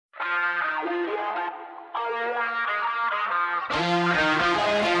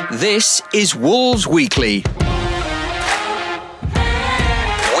This is Wolves Weekly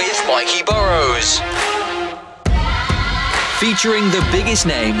with Mikey Burrows, featuring the biggest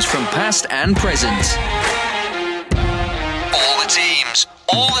names from past and present. All the teams,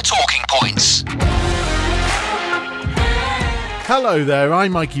 all the talking points. Hello there,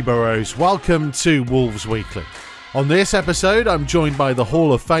 I'm Mikey Burrows. Welcome to Wolves Weekly. On this episode, I'm joined by the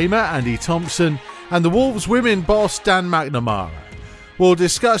Hall of Famer Andy Thompson and the Wolves Women boss Dan McNamara. We'll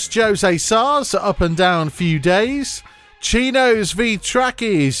discuss Jose Sarr's up and down few days, Chinos v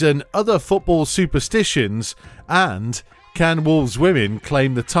Trackies and other football superstitions, and can Wolves Women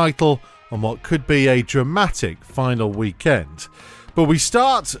claim the title on what could be a dramatic final weekend? But we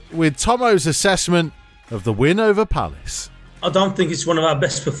start with Thommo's assessment of the win over Palace. I don't think it's one of our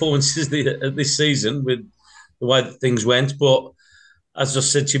best performances this season with the way that things went, but as I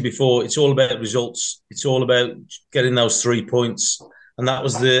said to you before, it's all about results. It's all about getting those 3 points. And that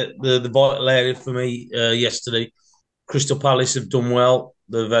was the vital area for me yesterday. Crystal Palace have done well.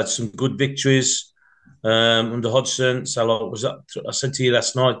 They've had some good victories under Hodgson. So I said to you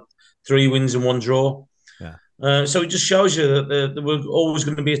last night, 3 wins and 1 draw. Yeah. So it just shows you that they were always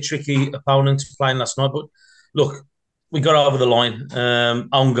going to be a tricky opponent playing last night. But look, we got over the line,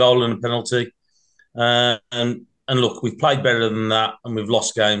 own goal and a penalty. And look, we've played better than that and we've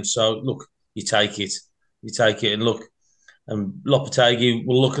lost games. So look, you take it. And look, Lopetegui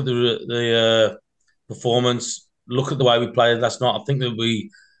will look at the performance, look at the way we played last night. I think that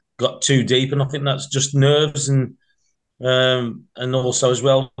we got too deep, and I think that's just nerves and also as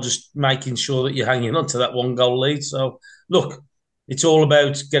well just making sure that you're hanging on to that 1 goal lead. So look, it's all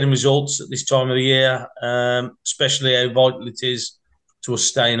about getting results at this time of the year, especially how vital it is to us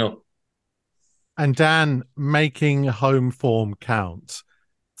staying up. And Dan, making home form count.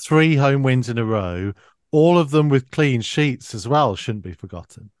 3 home wins in a row. All of them with clean sheets as well, shouldn't be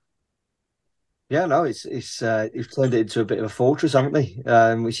forgotten. Yeah, no, it's turned it into a bit of a fortress, haven't they?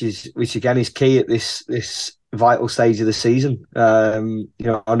 Which again is key at this vital stage of the season. I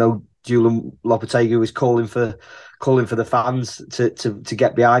know Julen Lopetegui was calling for the fans to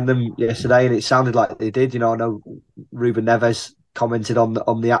get behind them yesterday, and it sounded like they did. I know Ruben Neves commented on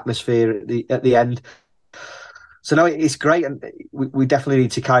the atmosphere at the end. So no, it's great, and we definitely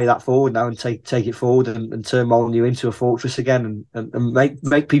need to carry that forward now and take it forward and turn Molineux into a fortress again, and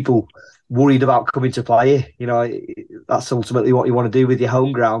make people worried about coming to play here. That's ultimately what you want to do with your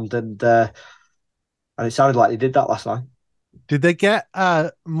home ground, and it sounded like they did that last night. Did they get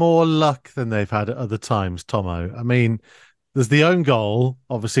more luck than they've had at other times, Thommo? I mean, there's the own goal,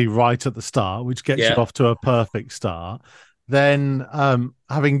 obviously, right at the start, which gets you off to a perfect start. Then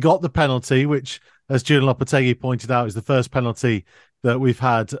having got the penalty, which, as Julen Lopetegui pointed out, is the first penalty that we've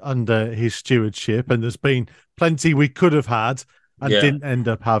had under his stewardship. And there's been plenty we could have had and didn't end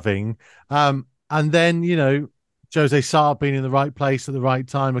up having. And then, Jose Sarr being in the right place at the right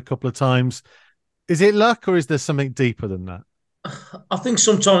time a couple of times. Is it luck, or is there something deeper than that? I think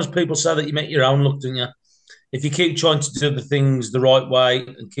sometimes people say that you make your own luck, don't you? If you keep trying to do the things the right way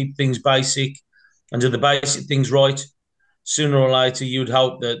and keep things basic and do the basic things right, sooner or later you'd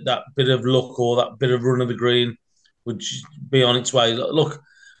hope that bit of luck or that bit of run of the green would be on its way. Look,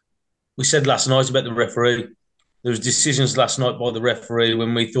 we said last night about the referee. There was decisions last night by the referee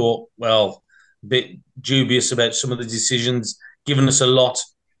when we thought, well, a bit dubious about some of the decisions, giving us a lot.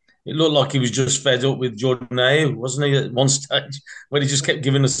 It looked like he was just fed up with Jordan Ayew, wasn't he, at one stage, when he just kept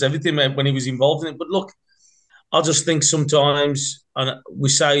giving us everything when he was involved in it. But look, I just think sometimes, and we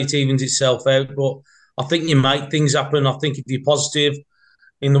say it evens itself out, but I think you make things happen. I think if you're positive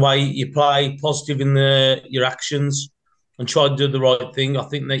in the way you play, positive in your actions, and try to do the right thing, I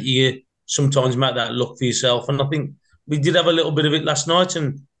think that you sometimes make that luck for yourself. And I think we did have a little bit of it last night,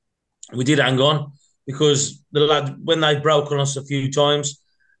 and we did hang on because the lad, when they broke on us a few times,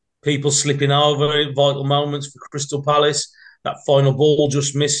 people slipping over in vital moments for Crystal Palace, that final ball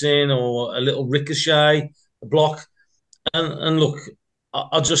just missing or a little ricochet, a block. And look,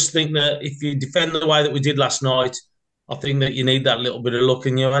 I just think that if you defend the way that we did last night, I think that you need that little bit of luck,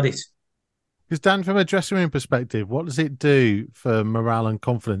 and you had it. Because Dan, from a dressing room perspective, what does it do for morale and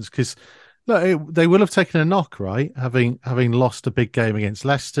confidence? Because look, they will have taken a knock, right? Having lost a big game against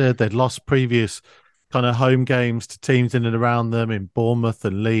Leicester, they'd lost previous kind of home games to teams in and around them in Bournemouth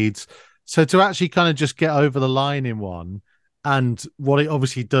and Leeds. So to actually kind of just get over the line in one, and what it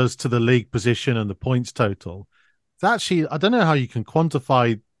obviously does to the league position and the points total, actually, I don't know how you can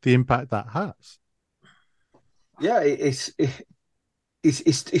quantify the impact that has. Yeah,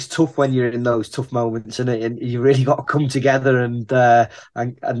 it's tough when you're in those tough moments, and you really got to come together and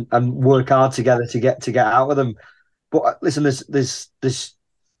work hard together to get out of them. But listen, there's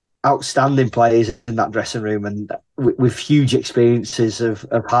outstanding players in that dressing room, and with huge experiences of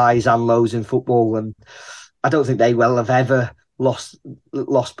highs and lows in football, and I don't think they will have ever lost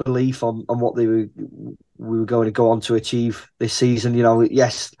belief on what we were going to go on to achieve this season.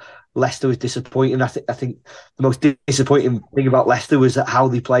 Yes, Leicester was disappointing. I think the most disappointing thing about Leicester was how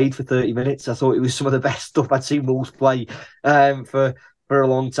they played for 30 minutes. I thought it was some of the best stuff I'd seen Wolves play for a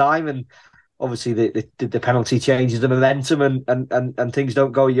long time. And obviously the penalty changes the momentum and things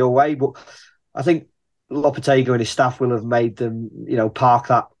don't go your way. But I think Lopetegui and his staff will have made them, park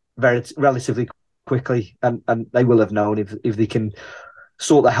that relatively quickly, and they will have known if they can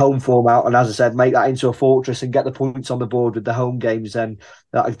sort the home form out, and as I said, make that into a fortress and get the points on the board with the home games, then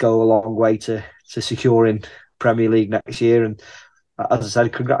that would go a long way to securing Premier League next year. And as I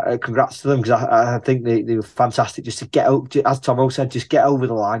said, congrats to them, because I think they were fantastic just to get, as Thommo said, just get over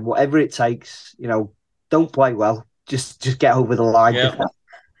the line, whatever it takes. Don't play well, just get over the line,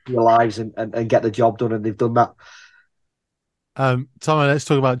 your lives and get the job done, and they've done that. Thommo, let's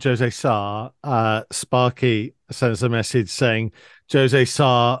talk about Jose Sarr. Sparky sent us a message saying Jose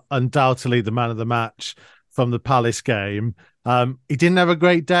Sarr, undoubtedly the man of the match from the Palace game. He didn't have a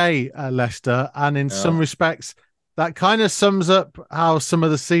great day at Leicester, and in some respects, that kind of sums up how some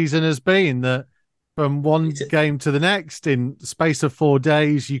of the season has been, that from one game to the next, in the space of 4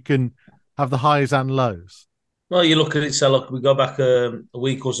 days, you can have the highs and lows. Well, you look at it, so look, we go back a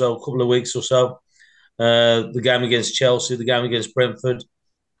week or so, a couple of weeks or so, the game against Chelsea, the game against Brentford,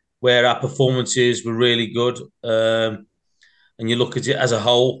 where our performances were really good. And you look at it as a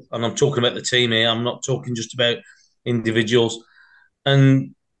whole, and I'm talking about the team here, I'm not talking just about individuals.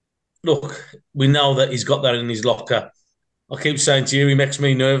 And look, we know that he's got that in his locker. I keep saying to you, he makes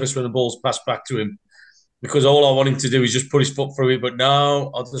me nervous when the ball's passed back to him, because all I want him to do is just put his foot through it. But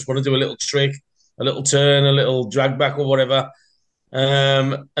no, I just want to do a little trick, a little turn, a little drag back or whatever.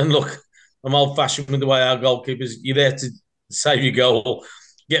 And look, I'm old-fashioned with the way our goalkeepers, you're there to save your goal,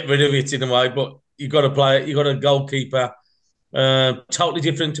 get rid of it in a way, but you've got to play it. You've got a goalkeeper, totally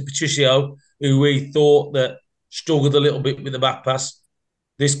different to Patricio, who we thought that struggled a little bit with the back pass.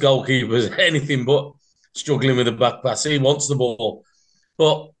 This goalkeeper is anything but struggling with the back pass. He wants the ball.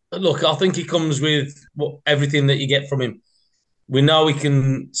 But look, I think he comes with everything that you get from him. We know he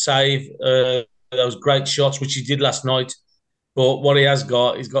can save those great shots, which he did last night. But what he has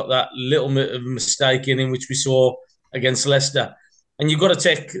got, he's got that little bit of mistake in him, which we saw against Leicester. And you've got to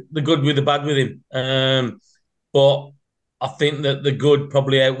take the good with the bad with him. But I think that the good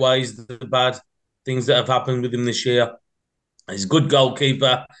probably outweighs the bad things that have happened with him this year. He's a good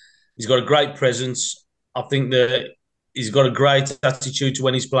goalkeeper. He's got a great presence. I think that he's got a great attitude to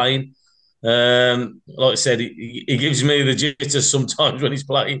when he's playing. Like I said, he gives me the jitters sometimes when he's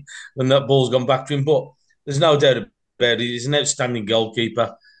playing, when that ball's gone back to him. But there's no doubt about it. He's an outstanding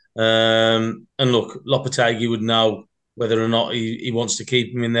goalkeeper. And look, Lopetegui would know whether or not he wants to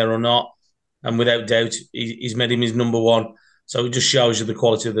keep him in there or not. And without doubt, he's made him his number one. So it just shows you the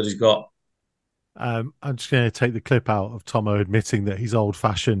quality that he's got. I'm just going to take the clip out of Thommo admitting that he's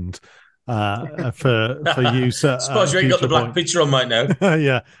old-fashioned for use. I suppose you ain't got the black picture on right now.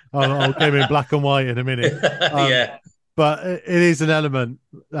 Yeah, I'll go in black and white in a minute. Yeah. But it is an element,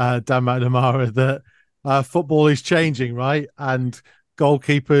 Dan McNamara, that football is changing, right? And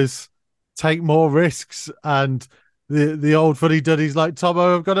goalkeepers take more risks, and the old footy-duddies like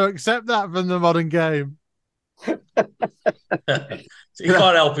Thommo have got to accept that from the modern game. He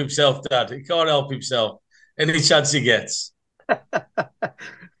can't help himself, Dad. He can't help himself. Any chance he gets.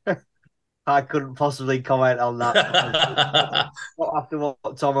 I couldn't possibly comment on that. After what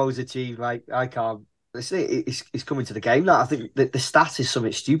Thommo's achieved, like, I can't. He's coming to the game now. I think the stat is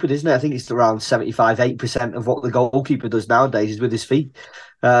something stupid, isn't it? I think it's around 75-8% of what the goalkeeper does nowadays is with his feet,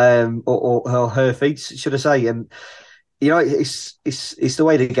 or her feet, should I say? And it's the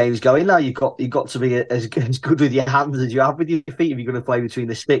way the game's going now. You've got to be as good with your hands as you have with your feet if you're going to play between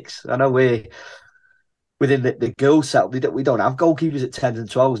the sticks. I know we're within the girls' setup. We don't have goalkeepers at 10s and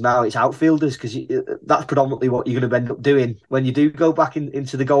 12s now. It's outfielders, because that's predominantly what you're going to end up doing when you do go back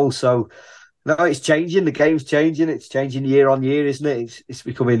into the goal. So no, it's changing. The game's changing. It's changing year on year, isn't it? It's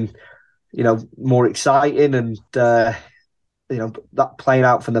becoming, more exciting, and that playing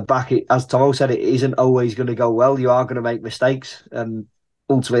out from the back. As Thommo said, it isn't always going to go well. You are going to make mistakes, and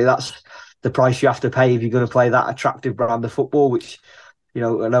ultimately, that's the price you have to pay if you're going to play that attractive brand of football, which I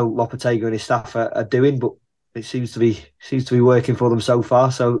know Lopetegui and his staff are doing, but it seems to be working for them so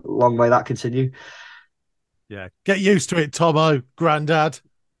far. So long may that continue. Yeah, get used to it, Thommo, Grandad.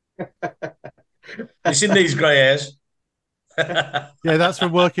 You seen these grey hairs? Yeah, that's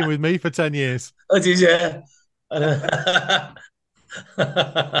from working with me for 10 years. It is, yeah.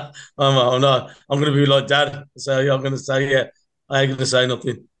 Oh no, I'm going to be like Dad. So I'm going to say, yeah, I ain't going to say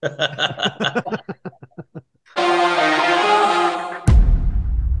nothing.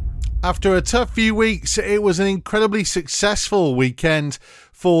 After a tough few weeks, it was an incredibly successful weekend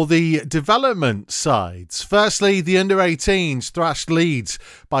for the development sides. Firstly, the under-18s thrashed Leeds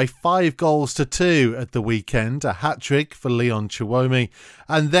by 5-2 at the weekend, a hat-trick for Leon Chiwomi,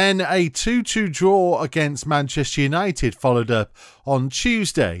 and then a 2-2 draw against Manchester United followed up on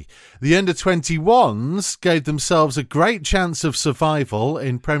Tuesday. The under-21s gave themselves a great chance of survival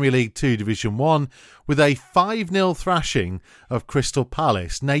in Premier League 2 Division 1 with a 5-0 thrashing of Crystal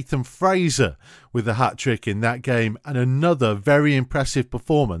Palace. Nathan Fraser with the hat-trick in that game, and another very impressive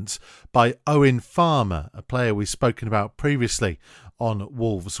performance by Owen Farmer, a player we've spoken about previously on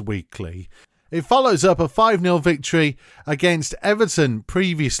Wolves Weekly. It follows up a 5-0 victory against Everton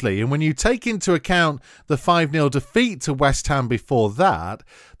previously, and when you take into account the 5-0 defeat to West Ham before that,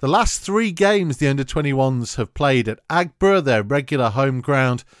 the last 3 games the under-21s have played at Agborough, their regular home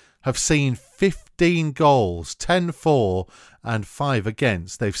ground, have seen 15 goals, 10 for and 5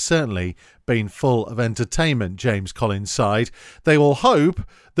 against. They've certainly been full of entertainment, James Collins' side. They will hope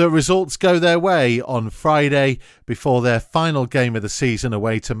that results go their way on Friday before their final game of the season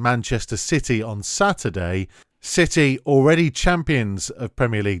away to Manchester City on Saturday. City already champions of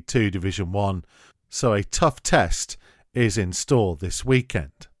Premier League 2 Division 1, so a tough test is in store this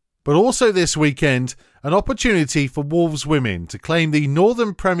weekend. But also this weekend, an opportunity for Wolves Women to claim the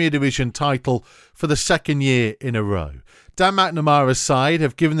Northern Premier Division title for the second year in a row. Dan McNamara's side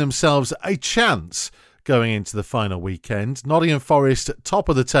have given themselves a chance going into the final weekend. Nottingham Forest, top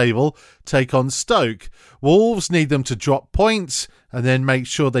of the table, take on Stoke. Wolves need them to drop points and then make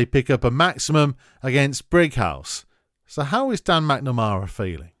sure they pick up a maximum against Brighouse. So how is Dan McNamara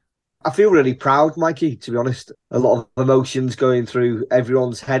feeling? I feel really proud, Mikey, to be honest. A lot of emotions going through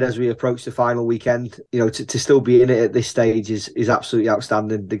everyone's head as we approach the final weekend. You know, to still be in it at this stage is absolutely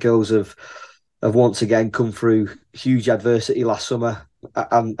outstanding. The girls have once again come through huge adversity last summer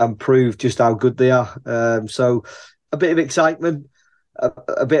and proved just how good they are. So a bit of excitement,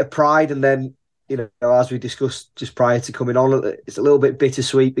 a bit of pride, and then, you know, as we discussed just prior to coming on, it's a little bit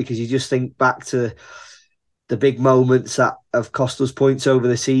bittersweet because you just think back to the big moments that have cost us points over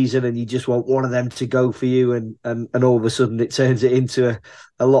the season, and you just want one of them to go for you, and all of a sudden it turns it into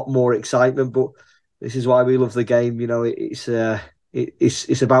a lot more excitement. But this is why we love the game. You know, it's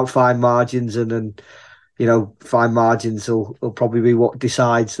about fine margins, and you know, fine margins will probably be what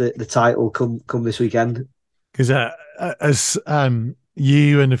decides the title come this weekend. Because as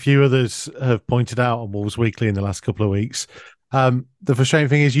you and a few others have pointed out on Wolves Weekly in the last couple of weeks, the frustrating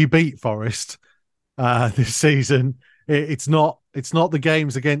thing is you beat Forest this season. It's not the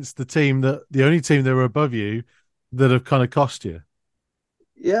games against the only team that were above you that have kind of cost you.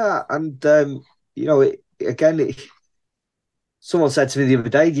 Yeah, and you know, someone said to me the other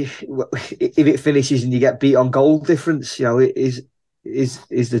day, if it finishes and you get beat on goal difference, you know, is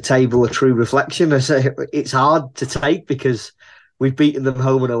the table a true reflection? I say it's hard to take because we've beaten them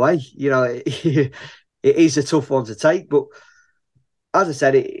home and away. You know, it is a tough one to take, but as I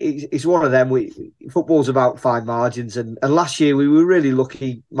said, it's one of them. Football's about fine margins, and last year we were really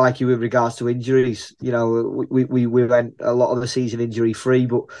lucky, Mikey, with regards to injuries. You know, we went a lot of the season injury free,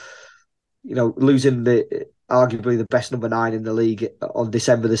 but you know, losing arguably the best number 9 in the league on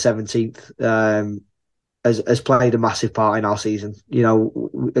December the 17th has played a massive part in our season. You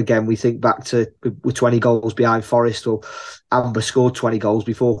know, again, we think back to we're 20 goals behind Forest, or Amber scored 20 goals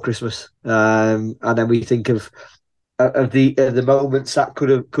before Christmas, and then we think of the moments that could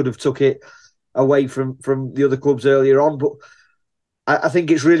have took it away from the other clubs earlier on. But I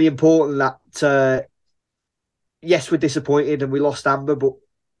think it's really important that yes, we're disappointed and we lost Amber, but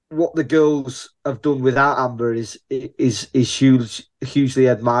what the girls have done without Amber is hugely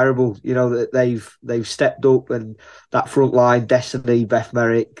admirable. You know, that they've stepped up, and that front line, Destiny, Beth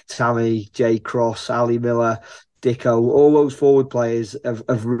Merrick, Tammy, Jay Cross, Ali Miller, Dicko, all those forward players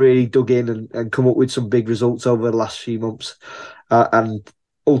have really dug in and come up with some big results over the last few months. And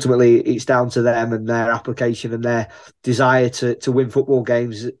ultimately, it's down to them and their application and their desire to win football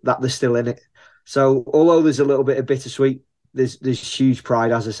games that they're still in it. So although there's a little bit of bittersweet, there's huge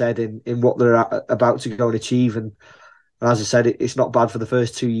pride, as I said, in what they're about to go and achieve. And as I said, it's not bad for the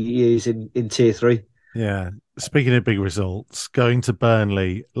first 2 years in Tier 3. Yeah. Speaking of big results, going to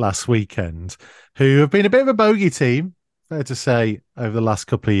Burnley last weekend, who have been a bit of a bogey team, fair to say, over the last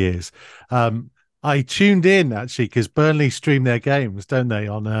couple of years. I tuned in actually because Burnley stream their games, don't they,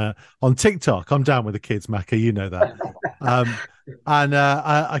 on TikTok? I'm down with the kids, Macca, you know that. And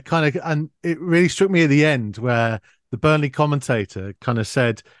I kind of, and it really struck me at the end where the Burnley commentator kind of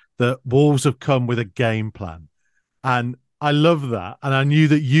said that Wolves have come with a game plan, and I love that, and I knew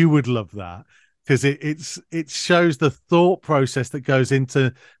that you would love that because it shows the thought process that goes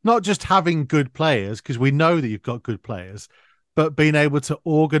into not just having good players, because we know that you've got good players, but being able to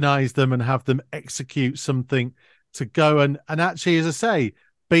organize them and have them execute something to go and actually, as I say,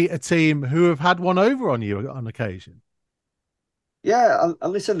 beat a team who have had one over on you on occasion. Yeah,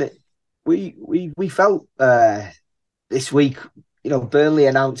 and listen, we felt this week, Burnley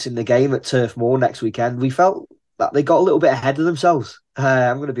announcing the game at Turf Moor next weekend, we felt that they got a little bit ahead of themselves.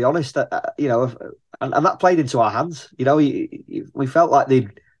 I'm going to be honest, and that played into our hands. We felt like they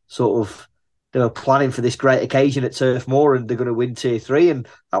were planning for this great occasion at Turf Moor and they're going to win Tier 3, and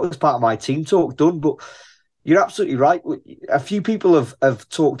that was part of my team talk done. But you're absolutely right. A few people have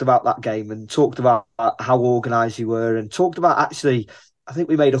talked about that game and talked about how organised you were, and talked about actually, I think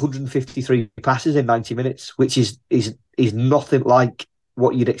we made 153 passes in 90 minutes, which is nothing like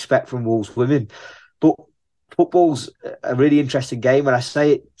what you'd expect from Wolves women. But football's a really interesting game, and I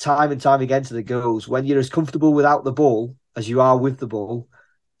say it time and time again to the girls: when you're as comfortable without the ball as you are with the ball,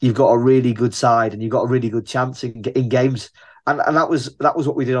 you've got a really good side and you've got a really good chance in games. And that was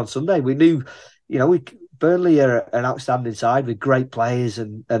what we did on Sunday. We knew, Burnley are an outstanding side with great players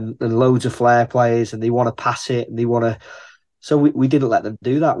and loads of flair players, and they want to pass it and they want to. So we didn't let them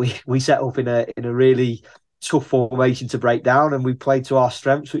do that. We set up in a really tough formation to break down, and we played to our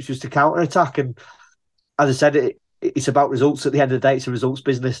strengths, which was to counter attack. And as I said, it's about results. At the end of the day, it's a results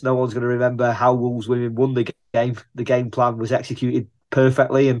business. No one's going to remember how Wolves women won the game. The game plan was executed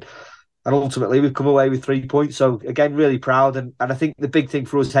perfectly, and ultimately we've come away with 3 points. So again, really proud, and I think the big thing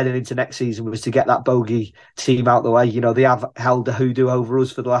for us heading into next season was to get that bogey team out the way. They have held a hoodoo over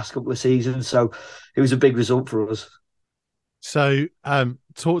us for the last couple of seasons, so it was a big result for us. So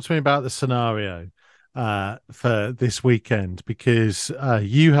talk to me about the scenario for this weekend, because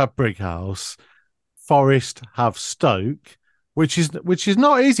you have Brighouse, Forest have Stoke, which is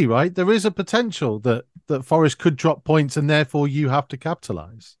not easy, right? There is a potential that Forest could drop points, and therefore you have to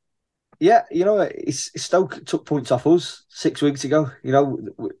capitalise. Yeah, Stoke took points off us 6 weeks ago.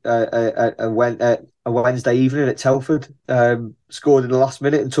 A Wednesday evening at Telford, scored in the last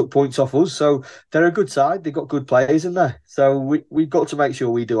minute and took points off us. So they're a good side. They've got good players in there. So we've got to make sure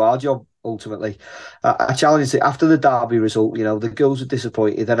we do our job ultimately. I challenged it after the Derby result. The girls were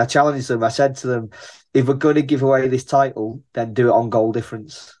disappointed, and I challenged them. I said to them, if we're going to give away this title, then do it on goal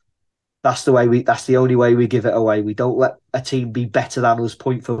difference. That's the only way we give it away. We don't let a team be better than us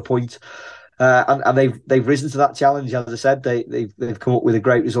point for point. And they've risen to that challenge. As I said, they've come up with a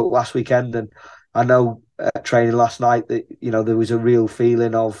great result last weekend. And I know training last night that there was a real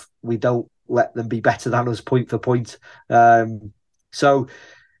feeling of we don't let them be better than us point for point. So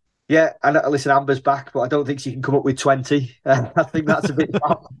yeah, and listen, Amber's back, but I don't think she can come up with 20. I think that's a bit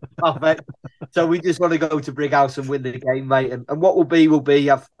far-fetched. So we just want to go to Brighouse and win the game, mate. And what will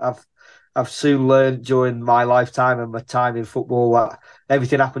be. I've soon learned during my lifetime and my time in football that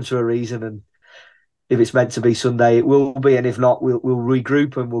everything happens for a reason, and if it's meant to be Sunday, it will be, and if not, we'll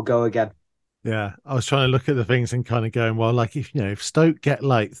regroup and we'll go again. Yeah, I was trying to look at the things and kind of going, well, like if Stoke get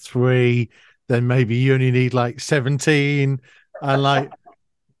like 3, then maybe you only need like 17, and like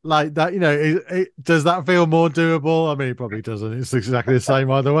that. Does that feel more doable? I mean, it probably doesn't. It's exactly the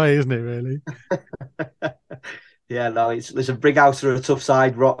same either way, isn't it? Really. Yeah, no, listen, Brighouse are a tough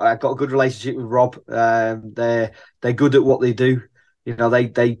side. I've got a good relationship with Rob. They're good at what they do.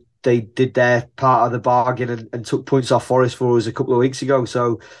 They did their part of the bargain and took points off Forest for us a couple of weeks ago.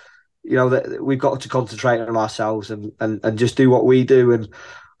 So, we've got to concentrate on ourselves and just do what we do.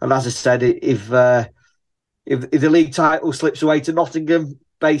 And as I said, if the league title slips away to Nottingham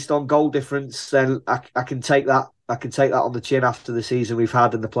based on goal difference, then I can take that. I can take that on the chin after the season we've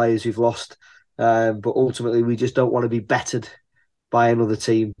had and the players we've lost. But ultimately, we just don't want to be bettered by another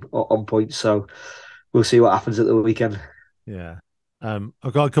team on points. So we'll see what happens at the weekend. Yeah. I've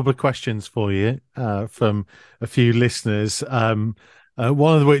got a couple of questions for you from a few listeners, one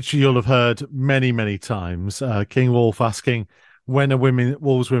of which you'll have heard many, many times. King Wolf asking, when are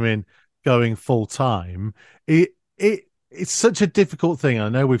Wolves women going full time? It's such a difficult thing. I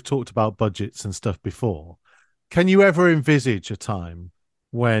know we've talked about budgets and stuff before. Can you ever envisage a time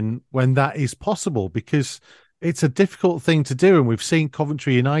when that is possible? Because it's a difficult thing to do, and we've seen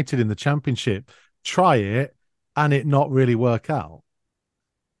Coventry United in the Championship try it and it not really work out.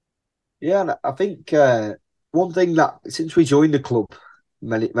 Yeah, and I think one thing that since we joined the club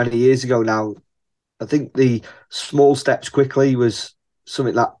many years ago now, I think the small steps quickly was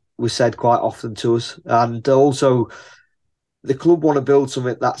something that was said quite often to us. And also, the club want to build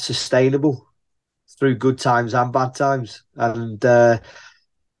something that's sustainable through good times and bad times. And that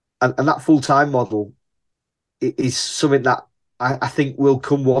full-time model is something that I think will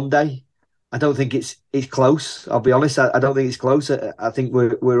come one day. I don't think it's close. I'll be honest. I don't think it's close. I think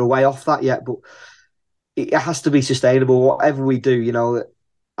we're a way off that yet, but it has to be sustainable. Whatever we do,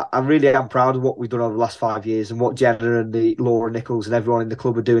 I really am proud of what we've done over the last 5 years and what Jenna and Laura Nichols and everyone in the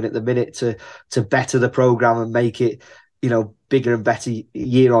club are doing at the minute to better the programme and make it, bigger and better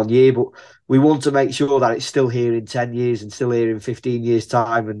year on year. But we want to make sure that it's still here in 10 years and still here in 15 years'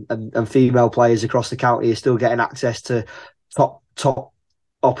 time, and female players across the county are still getting access to top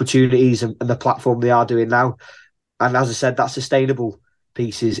opportunities and the platform they are doing now. And as I said, that sustainable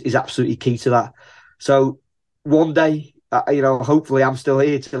piece is absolutely key to that. So one day, hopefully I'm still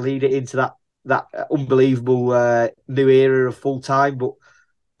here to lead it into that unbelievable new era of full time, but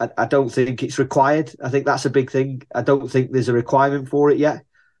I don't think it's required. I think that's a big thing. I don't think there's a requirement for it yet.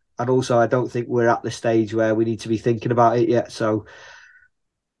 And also, I don't think we're at the stage where we need to be thinking about it yet. So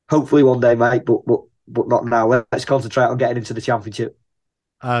hopefully one day, mate, but not now. Let's concentrate on getting into the Championship.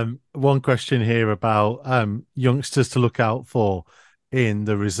 One question here about youngsters to look out for in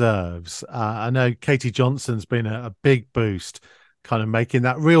the reserves. I know Katie Johnson's been a big boost, kind of making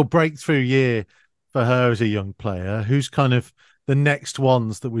that real breakthrough year for her as a young player. Who's kind of the next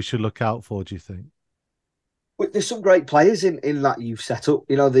ones that we should look out for, do you think? Well, there's some great players in that you've set up.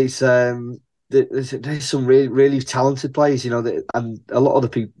 There's some really, really talented players, and a lot of the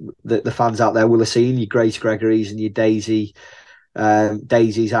people, the fans out there will have seen your Grace Gregory's and your Daisy.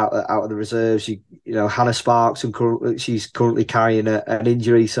 Daisy's out of the reserves. Hannah Sparks, and she's currently carrying an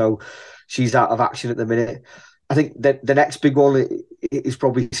injury, so she's out of action at the minute. I think the next big one is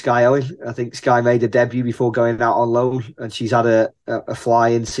probably Sky Owen. I think Sky made a debut before going out on loan, and she's had a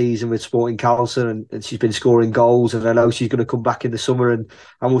fly-in season with Sporting Carlson, and she's been scoring goals. And I know she's going to come back in the summer, and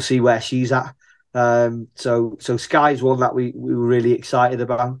we'll see where she's at. So Sky's one that we were really excited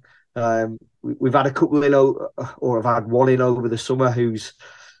about. We've had a couple or I've had one in over the summer who's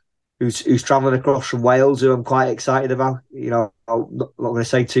travelling across from Wales, who I'm quite excited about. I'm not going to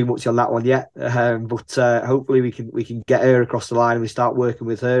say too much on that one yet, but hopefully we can get her across the line and we start working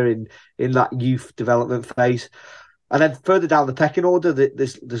with her in that youth development phase. And then further down the pecking order,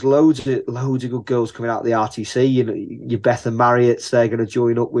 there's loads of good girls coming out of the RTC. Your Beth and Marriott's, they're going to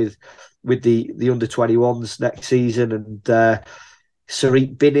join up with the under 21s next season, and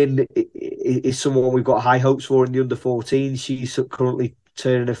Sarit Binnin is someone we've got high hopes for in the under 14. She's currently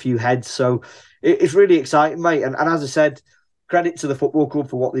turning a few heads, so it's really exciting, mate. And as I said, credit to the football club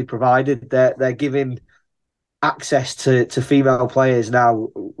for what they provided. They're giving access to female players now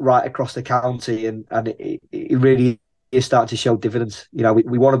right across the county, and it really is starting to show dividends.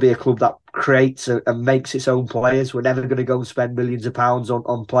 We want to be a club that creates and makes its own players. We're never going to go and spend millions of pounds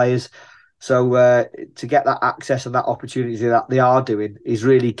on players. So to get that access and that opportunity that they are doing is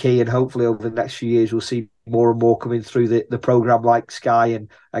really key. And hopefully over the next few years, we'll see more and more coming through the programme like Sky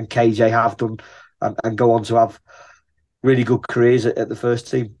and KJ have done, and go on to have really good careers at the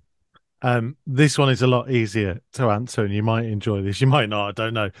first team. This one is a lot easier to answer, and you might enjoy this. You might not, I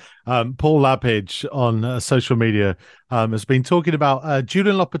don't know. Paul Labhidge on social media has been talking about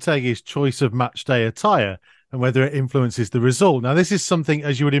Julen Lopetegui's choice of match day attire and whether it influences the result. Now, this is something,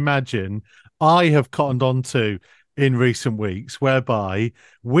 as you would imagine, I have cottoned on to in recent weeks, whereby,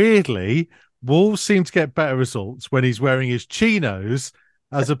 weirdly, Wolves seem to get better results when he's wearing his chinos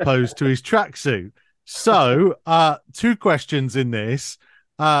as opposed to his tracksuit. So, two questions in this.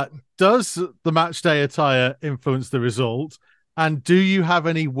 Does the match day attire influence the result? And do you have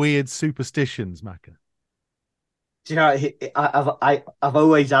any weird superstitions, Macca? Do you know, I've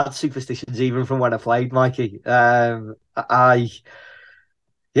always had superstitions, even from when I played, Mikey. I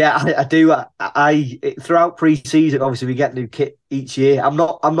do. I throughout pre-season, obviously we get new kit each year. I'm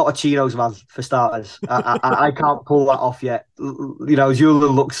not a chinos man, for starters. I can't pull that off yet.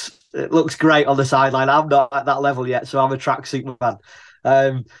 Julen looks great on the sideline. I'm not at that level yet, so I'm a tracksuit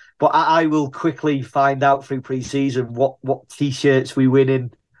man. But I will quickly find out through pre-season what t-shirts we win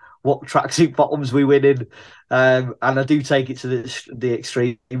in, what tracksuit bottoms we win in, and I do take it to the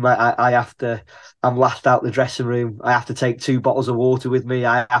extreme. I'm last out the dressing room. I have to take 2 bottles of water with me.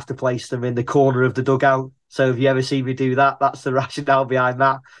 I have to place them in the corner of the dugout. So if you ever see me do that, that's the rationale behind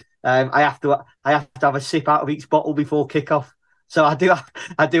that. I have to have a sip out of each bottle before kickoff. So I do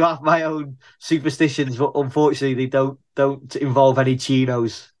have my own superstitions, but unfortunately they don't involve any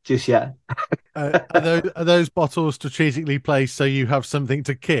chinos just yet. Are those bottles strategically placed so you have something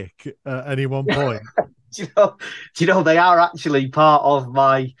to kick at any one point? Do you know they are actually part of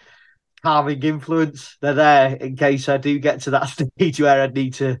my calming influence? They're there in case I do get to that stage where I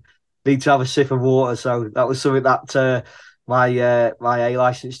need to have a sip of water. So that was something that my A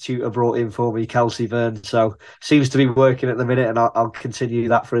license tutor brought in for me, Kelsey Byrne. So seems to be working at the minute, and I'll continue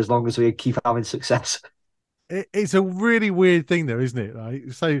that for as long as we keep having success. It's a really weird thing, though, isn't it?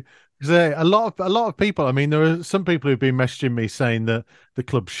 Right. So, a lot of people. I mean, there are some people who've been messaging me saying that the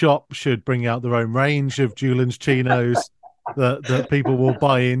club shop should bring out their own range of Julen's chinos that people will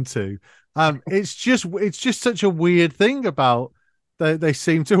buy into. It's just such a weird thing about they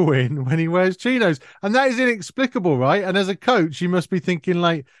seem to win when he wears chinos, and that is inexplicable, right? And as a coach, you must be thinking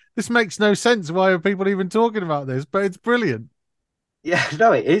like, this makes no sense. Why are people even talking about this? But it's brilliant. Yeah,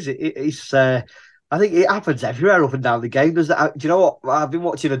 no, it is. It's. I think it happens everywhere up and down the game. Does that? Do you know what? I've been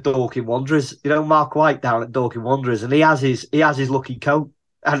watching a Dorking Wanderers. You know, Mark White down at Dorking Wanderers, and he has his lucky coat,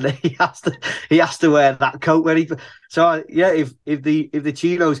 and he has to wear that coat when he. So yeah, if the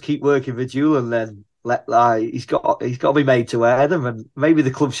chinos keep working for Julen, then he's got to be made to wear them, and maybe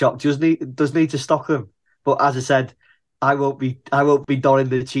the club shop does need to stock them. But as I said, I won't be donning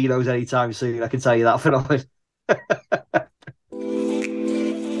the chinos anytime soon. I can tell you that for nothing.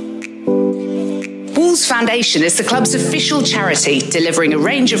 Wolves Foundation is the club's official charity, delivering a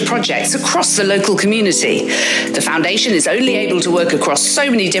range of projects across the local community. The foundation is only able to work across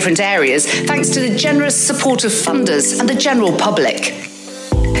so many different areas thanks to the generous support of funders and the general public.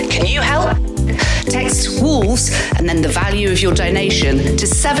 Can you help? Text Wolves and then the value of your donation to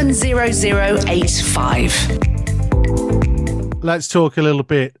 70085. Let's talk a little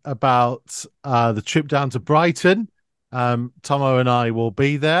bit about the trip down to Brighton. Thommo and I will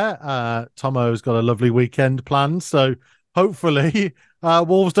be there. Thommo's got a lovely weekend planned, so hopefully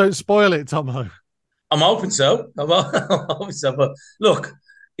Wolves don't spoil it, Thommo. I'm hoping so. I'm hoping so. But look,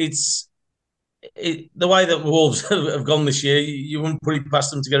 the way that Wolves have gone this year, you wouldn't put it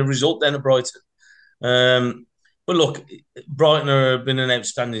past them to get a result then at Brighton. But look, Brighton have been an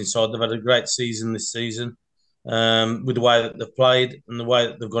outstanding side. They've had a great season this season with the way that they've played and the way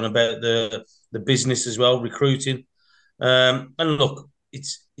that they've gone about the business as well, recruiting. And look,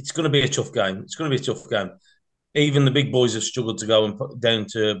 it's going to be a tough game. It's going to be a tough game. Even the big boys have struggled to go and put down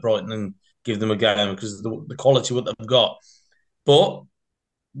to Brighton and give them a game because of the quality what they've got. But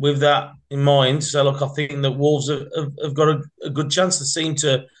with that in mind, so look, I think that Wolves have got a good chance. They seem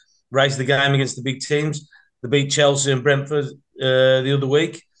to raise the game against the big teams. They beat Chelsea and Brentford the other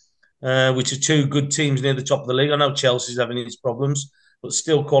week, which are two good teams near the top of the league. I know Chelsea's having its problems, but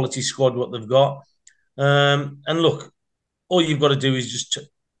still quality squad what they've got. And look, all you've got to do is just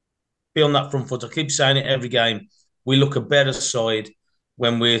be on that front foot. I keep saying it every game. We look a better side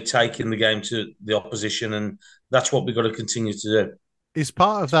when we're taking the game to the opposition, and that's what we've got to continue to do. Is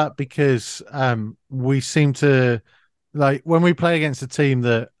part of that because we seem to, like, when we play against a team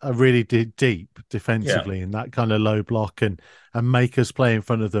that are really deep defensively in that kind of low block and make us play in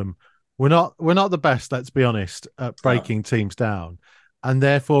front of them, we're not the best, let's be honest, at breaking teams down. And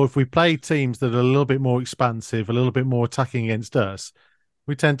therefore, if we play teams that are a little bit more expansive, a little bit more attacking against us,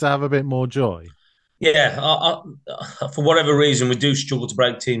 we tend to have a bit more joy. Yeah, for whatever reason, we do struggle to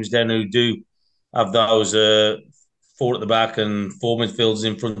break teams down who do have those four at the back and four midfielders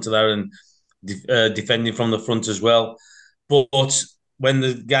in front of there and defending from the front as well. But when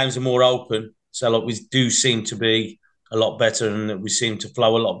the games are more open, so look, we do seem to be a lot better and we seem to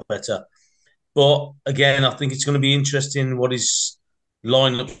flow a lot better. But again, I think it's going to be interesting what his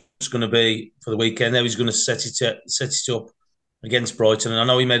lineup is going to be for the weekend. How he's going to set it up against Brighton. And I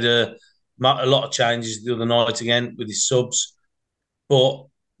know he made a lot of changes the other night again with his subs. But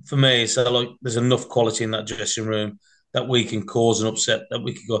for me, so like there's enough quality in that dressing room that we can cause an upset, that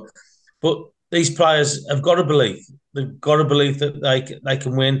we can go. But these players have got to believe. They've got to believe that they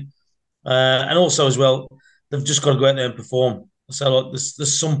can win. And also as well, they've just got to go out there and perform. So like,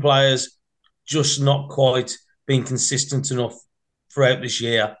 there's some players just not quite being consistent enough throughout this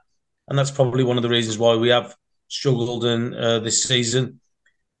year. And that's probably one of the reasons why we have struggled in this season.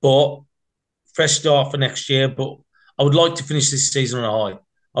 But fresh start for next year. But I would like to finish this season on a high.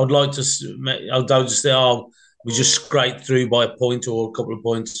 I would like to, I don't just say, we just scraped through by a point or a couple of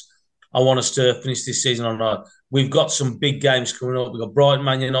points. I want us to finish this season on a high. We've got some big games coming up. We've got Brighton,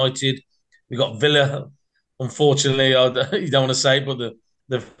 Man United. We've got Villa. Unfortunately, you don't want to say it, but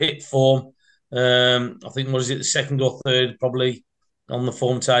they've hit form. I think, what is it, the second or third probably on the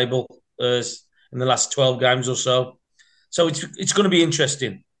form table in the last 12 games or so. So it's going to be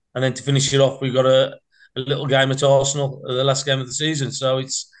interesting. And then to finish it off, we've got a little game at Arsenal, the last game of the season. So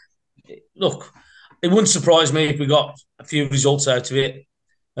look, it wouldn't surprise me if we got a few results out of it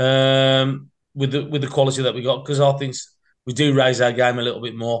with the quality that we got, because I think we do raise our game a little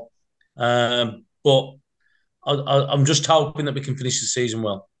bit more. But I'm just hoping that we can finish the season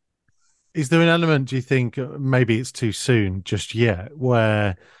well. Is there an element, do you think, maybe it's too soon just yet,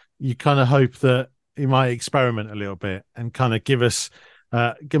 where you kind of hope that he might experiment a little bit and kind of give us,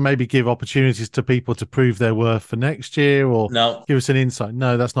 maybe give opportunities to people to prove their worth for next year, or give us an insight?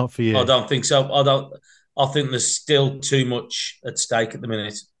 No, that's not for you. I don't think so. I think there's still too much at stake at the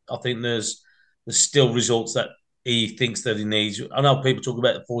minute. I think there's still results that he thinks that he needs. I know people talk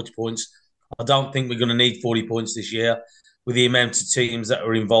about the 40 points. I don't think we're going to need 40 points this year with the amount of teams that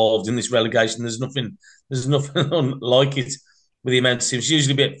are involved in this relegation. There's nothing like it with the amount of teams.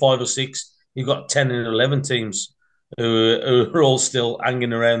 Usually be at 5 or 6. You've got 10 and 11 teams who are all still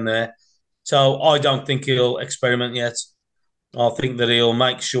hanging around there. So I don't think he'll experiment yet. I think that he'll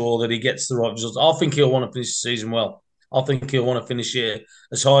make sure that he gets the right results. I think he'll want to finish the season well. I think he'll want to finish it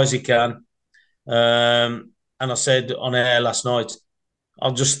as high as he can. And I said on air last night,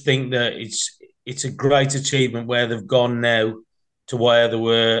 I just think that it's a great achievement where they've gone now to where they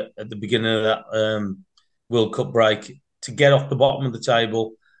were at the beginning of that World Cup break, to get off the bottom of the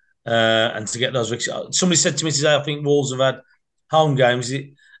table and to get those victories. Somebody said to me today, I think Wolves have had home games,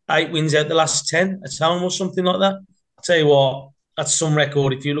 8 wins out the last 10 at home or something like that. I'll tell you what, that's some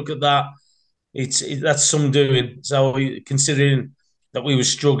record. If you look at that, that's some doing. So considering that we were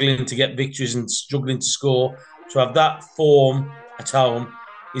struggling to get victories and struggling to score, to have that form at home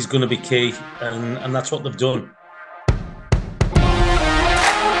is going to be key, and that's what they've done.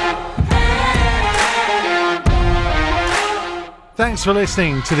 Thanks for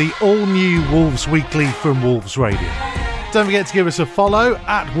listening to the all-new Wolves Weekly from Wolves Radio. Don't forget to give us a follow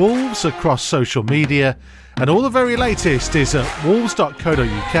at Wolves across social media, and all the very latest is at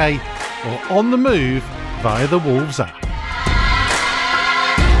wolves.co.uk or on the move via the Wolves app.